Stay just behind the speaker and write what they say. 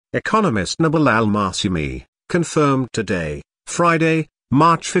Economist Nabil Al-Masumi, confirmed today, Friday,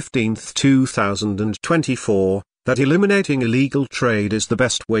 March 15, 2024, that eliminating illegal trade is the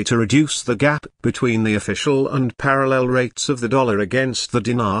best way to reduce the gap between the official and parallel rates of the dollar against the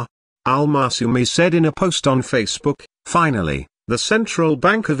dinar. Al-Masumi said in a post on Facebook, finally, the Central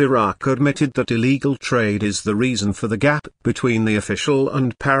Bank of Iraq admitted that illegal trade is the reason for the gap between the official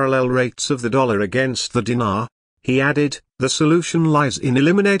and parallel rates of the dollar against the dinar. He added, the solution lies in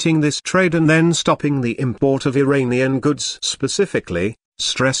eliminating this trade and then stopping the import of Iranian goods specifically,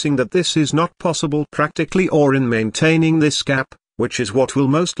 stressing that this is not possible practically or in maintaining this gap, which is what will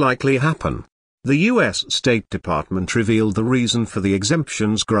most likely happen. The U.S. State Department revealed the reason for the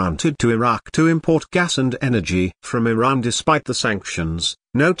exemptions granted to Iraq to import gas and energy from Iran despite the sanctions,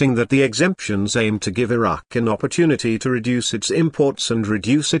 noting that the exemptions aim to give Iraq an opportunity to reduce its imports and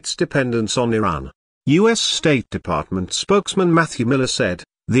reduce its dependence on Iran. U.S. State Department spokesman Matthew Miller said,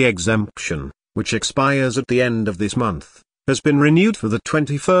 the exemption, which expires at the end of this month, has been renewed for the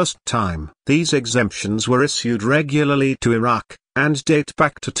 21st time. These exemptions were issued regularly to Iraq, and date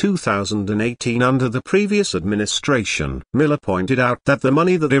back to 2018 under the previous administration. Miller pointed out that the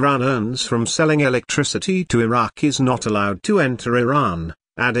money that Iran earns from selling electricity to Iraq is not allowed to enter Iran,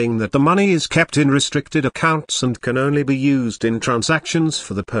 adding that the money is kept in restricted accounts and can only be used in transactions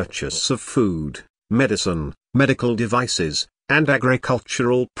for the purchase of food, medicine, medical devices, and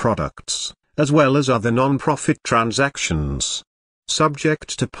agricultural products, as well as other non-profit transactions.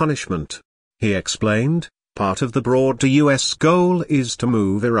 Subject to punishment. He explained, part of the broader U.S. goal is to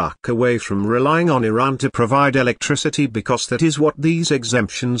move Iraq away from relying on Iran to provide electricity because that is what these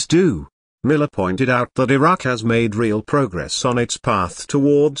exemptions do. Miller pointed out that Iraq has made real progress on its path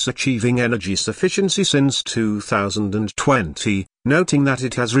towards achieving energy sufficiency since 2020, noting that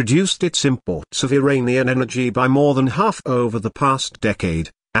it has reduced its imports of Iranian energy by more than half over the past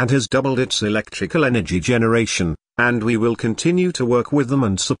decade, and has doubled its electrical energy generation, and we will continue to work with them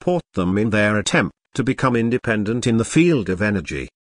and support them in their attempt to become independent in the field of energy.